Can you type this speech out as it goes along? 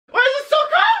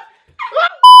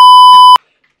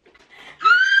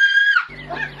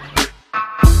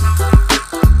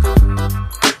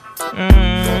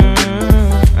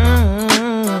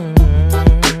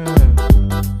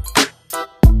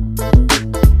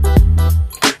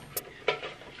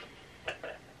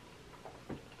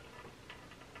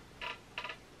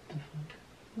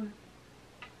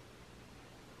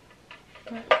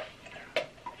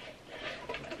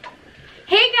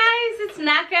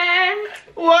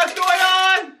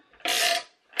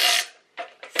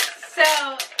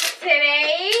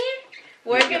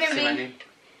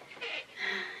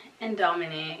and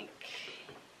Dominic.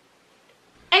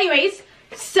 Anyways,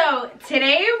 so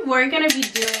today we're gonna be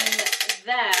doing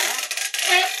the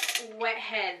wet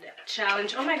head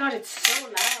challenge. Oh my god, it's so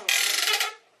loud.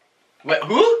 Wet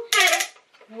who?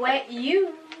 Wet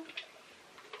you.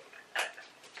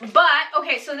 But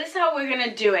okay, so this is how we're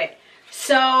gonna do it.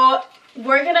 So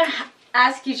we're gonna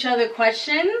ask each other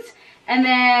questions, and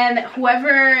then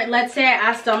whoever, let's say I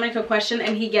ask Dominic a question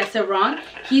and he gets it wrong,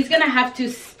 he's gonna have to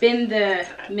spin the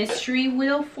mystery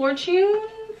wheel fortune.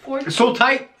 It's so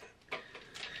tight.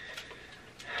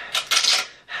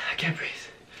 I can't breathe.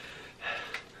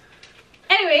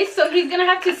 Anyway, so he's gonna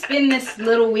have to spin this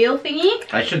little wheel thingy.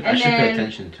 I should pay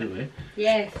attention too, right?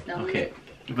 Yes, Dominic. Okay.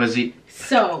 Buzzy.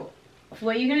 So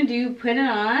what you're gonna do, put it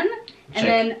on, and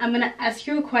then I'm gonna ask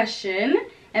you a question,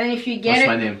 and then if you get What's it,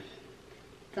 my name?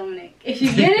 Dominic. If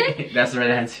you get it, that's the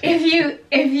right answer. if you,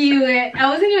 I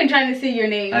wasn't even trying to say your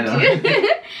name. I know.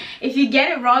 If you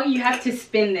get it wrong, you have to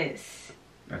spin this.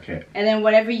 Okay. And then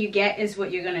whatever you get is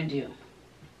what you're gonna do.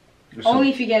 So only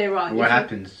if you get it wrong. What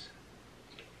happens?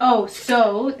 Oh,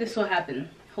 so this will happen.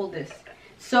 Hold this.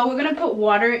 So we're gonna put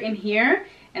water in here,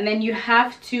 and then you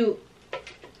have to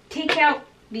take out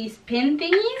these pin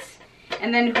thingies,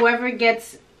 and then whoever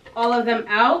gets all of them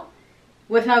out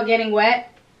without getting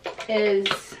wet is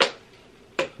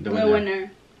the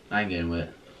winner. I ain't getting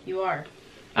wet. You are.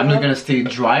 I'm just gonna stay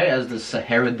dry as the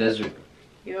Sahara Desert.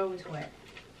 You're always wet.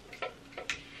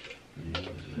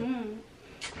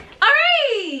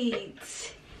 Alright!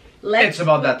 It's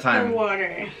about that time. The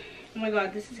water. Oh my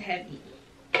god, this is heavy.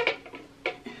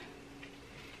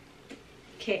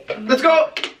 Okay. Let's go!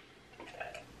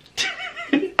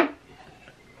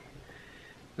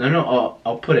 No,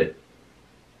 I'll put it.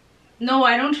 No,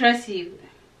 I don't trust you.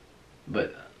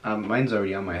 But mine's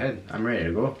already on my head. I'm ready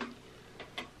to go.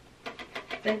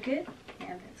 Is that good?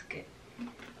 Yeah, that's good.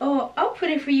 Oh, I'll put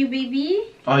it for you,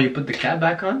 baby. Oh, you put the cap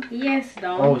back on? Yes,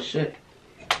 Dom. Oh, shit.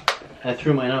 I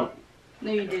threw mine out.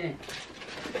 No, you didn't.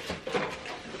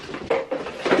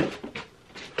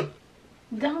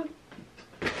 Don't.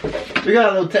 We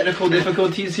got a little technical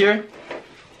difficulties here.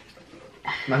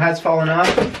 My hat's falling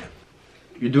off.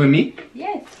 You're doing me?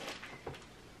 Yes.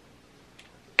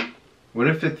 What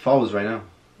if it falls right now?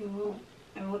 I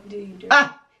won't do you dirty.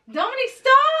 Ah! Dominic,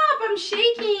 stop! I'm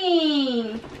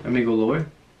shaking. Let me go lower.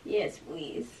 Yes,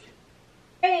 please.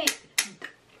 Hey.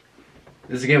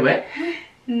 Does it get wet?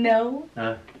 No.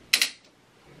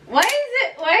 Why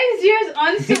is yours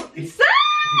on so...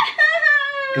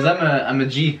 Because I'm a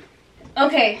G.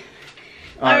 Okay.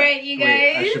 Alright, you guys.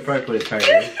 Wait, I should probably put it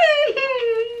tighter.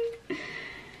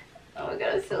 Oh my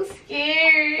god, I'm so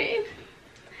scared.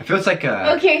 I feel it's like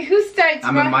a... Okay, who starts?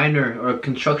 I'm a miner or a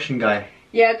construction guy.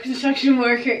 Yeah, construction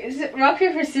worker. Is it rock,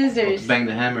 paper, scissors? Bang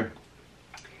the hammer.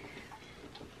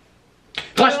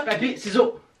 Roche, papier,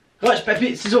 ciseaux. Roche,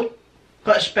 papier, ciseaux.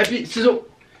 Roche, papier, ciseaux.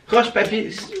 Roche,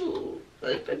 papier, ciseaux.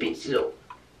 Roche, papier, ciseaux.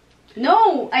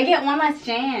 No, I get one last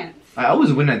chance. I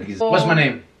always win at these. What's my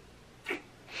name?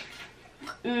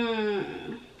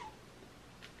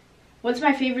 What's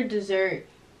my favorite dessert?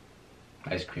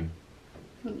 Ice cream.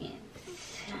 Yes.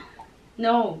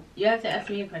 No, you have to ask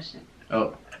me a question.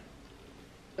 Oh.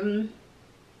 You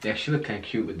actually look kind of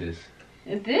cute with this.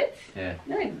 Is this? Yeah.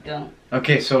 No, I don't.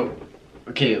 Okay, so,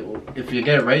 if you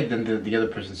get it right, then the other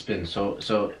person spins.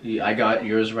 So I got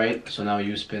yours right, so now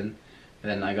you spin,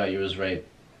 and then I got yours right.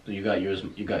 So you got yours,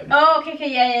 you got. Oh,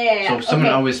 okay, yeah. So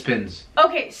someone always spins.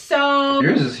 Okay, so.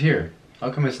 Yours is here.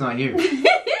 How come it's not here?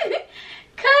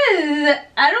 Cause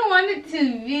I don't want it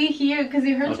to be here because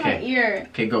it hurts my ear.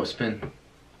 Okay, go spin.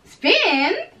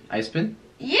 Spin? I spin?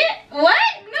 Yeah. What?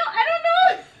 No, I don't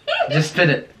know. Just spin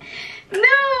it.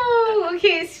 No.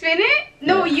 Okay, spin it.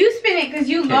 No, Yeah. you spin it because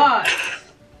you lost.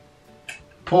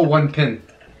 Pull one pin.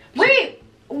 Wait.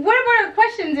 What about our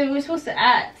questions that we're supposed to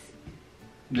ask?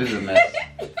 This is a mess.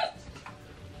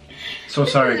 So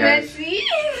sorry, guys. Messy.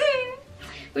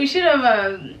 We should have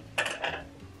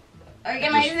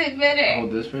organized it better.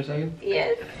 Hold this for a second.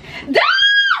 Yes.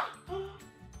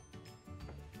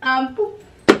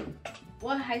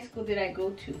 What high school did I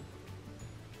go to?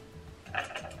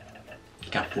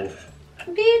 Carrefour.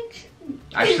 Bitch.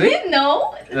 Actually?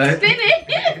 No. Spin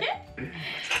it.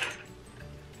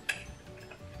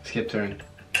 Skip turn.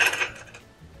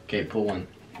 Okay, pull one.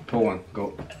 Pull one.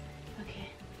 Go. Okay.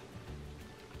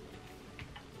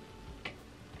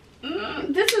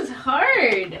 This is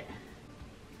hard.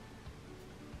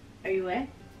 Are you wet?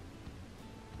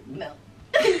 No.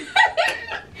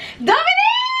 Dominic!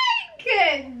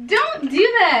 Don't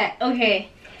do that. Okay.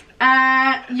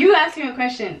 You ask me a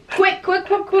question. Quick. What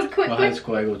high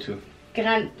school I go to?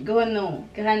 Grano.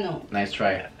 Nice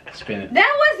try. Spin it.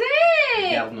 That was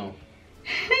it! Yeah, no.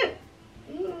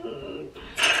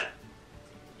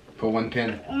 For one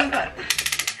pin. Oh my god.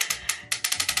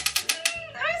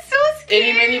 I'm so scared.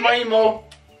 Any, many, money, mo.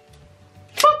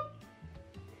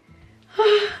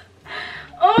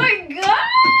 Oh my god!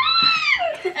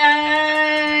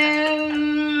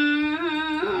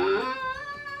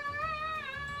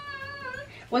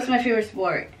 What's my favorite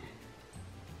sport?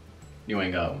 You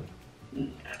ain't got one.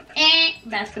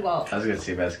 Basketball. I was gonna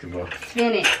say basketball.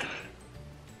 Spin it.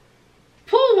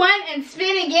 Pull one and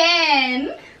spin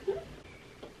again.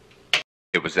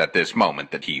 It was at this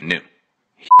moment that he knew.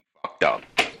 He fucked up.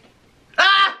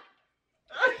 Ah!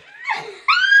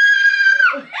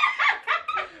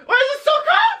 Why is it so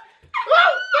cold?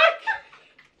 Oh, fuck!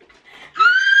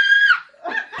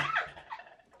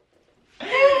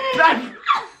 Oh my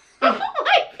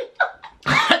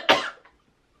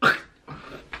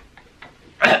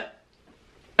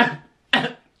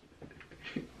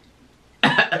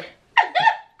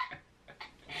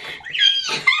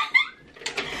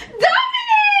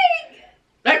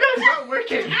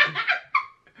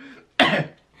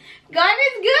God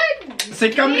is good. Say,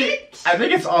 come here. I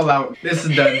think it's all out. This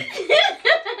is done.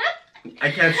 I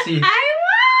can't see.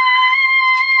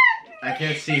 I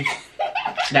can't see.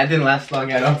 That didn't last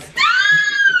long at all.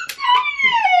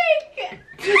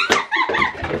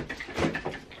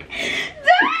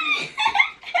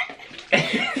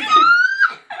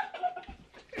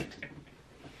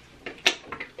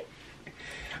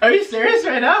 Are you serious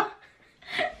right now?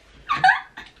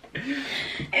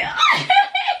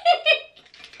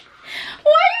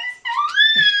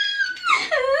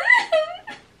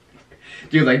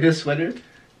 Do you like this sweater?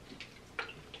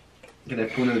 Can I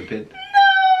pull in the pin? No!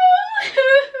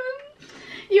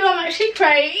 Yo, I'm actually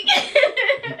crying.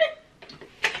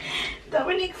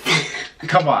 Dominic.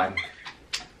 Come on.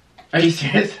 Are you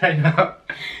serious right now?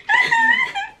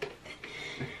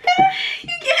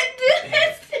 You can't do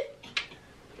this.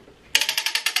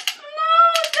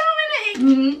 No,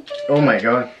 Dominic. Oh my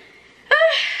god.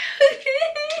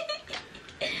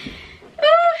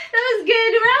 Oh, that was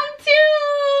good. Round 2.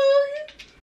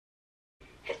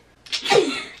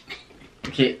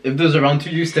 Okay, if there's a round 2,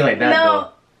 you stay like that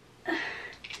No.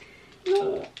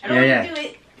 No, I don't want to do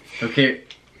it. though. Okay,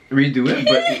 redo it,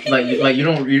 but like you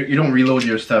don't reload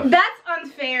your stuff. That's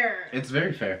unfair. It's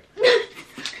very fair.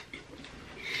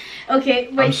 Okay,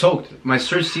 wait. I'm soaked. My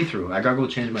shirt's see-through. I gotta go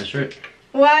change my shirt.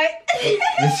 Why?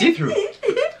 It's see-through.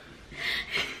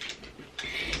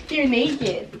 You're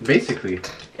naked. Basically.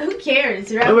 Who cares?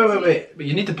 Wait. But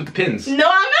you need to put the pins. No, I'm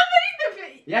not putting the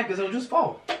pin. Yeah, because it'll just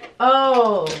fall.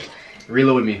 Oh.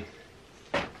 Reload me.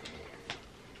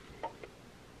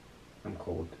 I'm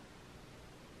cold.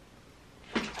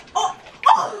 Oh.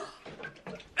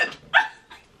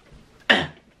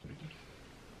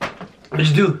 What'd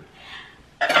you do?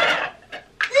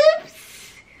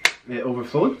 Oops. It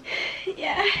overflowed?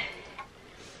 Yeah.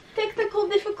 Technical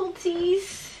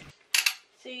difficulties.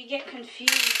 So you get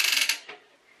confused.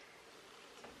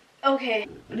 Okay.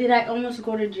 Did I almost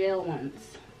go to jail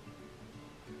once?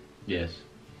 Yes.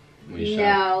 When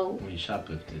No. When you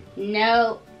shoplifted.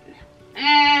 No.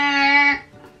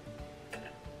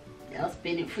 I'll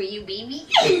spin it for you, baby.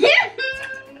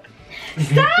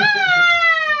 Stop!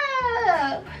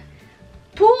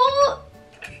 Pull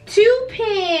 2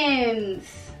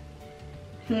 pins.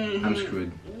 I'm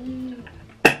screwed.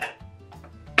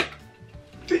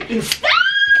 Stop!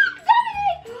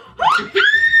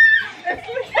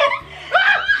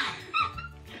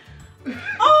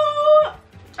 Oh!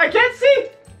 I can't see!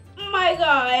 My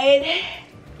God.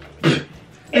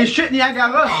 Et shit,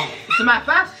 Niagara! C'est ma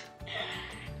face!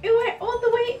 It went all the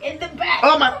way in the back.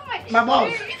 Oh, my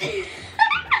balls. shirt.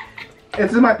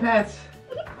 It's in my pants.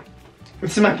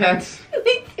 It's in my pants.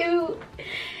 Me too.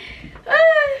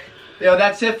 Yo,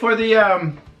 that's it for the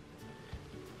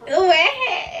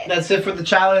Wet. that's it for the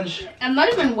challenge. I'm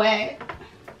not even wet.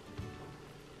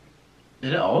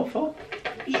 Did it all fall?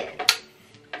 Yeah.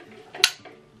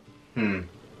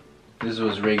 This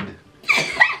was rigged.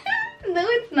 No,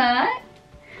 it's not.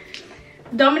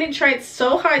 Dominic tried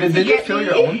so hard to Did you get fill me.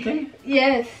 your own thing?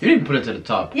 Yes. You didn't put it to the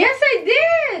top. Yes, I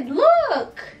did.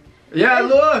 Look. Yeah,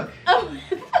 look! Oh.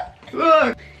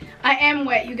 Look! I am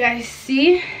wet, you guys.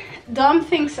 See? Dom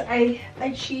thinks I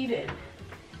cheated,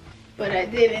 but I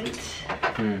didn't.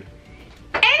 Anyways,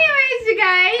 you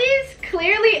guys,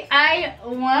 clearly I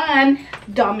won.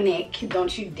 Dominic,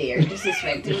 don't you dare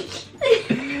disrespect me.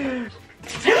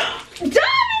 Dominic!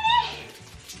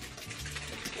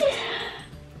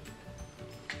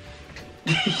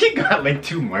 You got like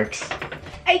 2 marks.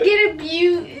 I get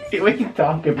abused. What are you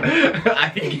talking about? I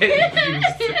get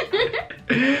abused.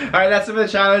 Alright, that's it for the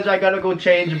challenge. I gotta go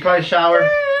change and probably shower.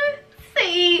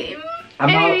 Same. I'm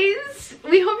out. Anyways,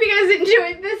 we hope you guys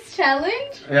enjoyed this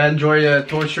challenge. Yeah, enjoy the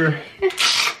torture.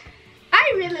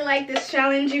 I really like this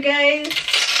challenge, you guys.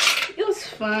 It was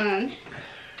fun.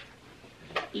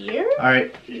 Ear?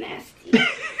 Alright. Nasty.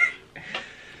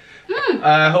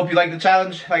 I hope you liked the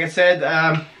challenge. Like I said,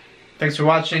 thanks for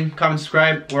watching. Comment,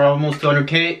 subscribe. We're almost to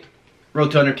 100K.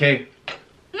 Road to 100K.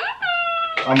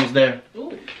 Almost there. Ooh.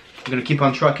 We're gonna keep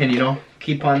on trucking, you know.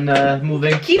 Keep on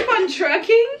moving. Keep on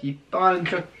trucking. Keep on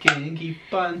trucking.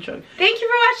 Keep on trucking. Thank you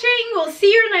for watching. We'll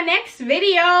see you in the next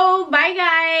video. Bye,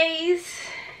 guys.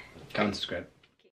 Comment, subscribe.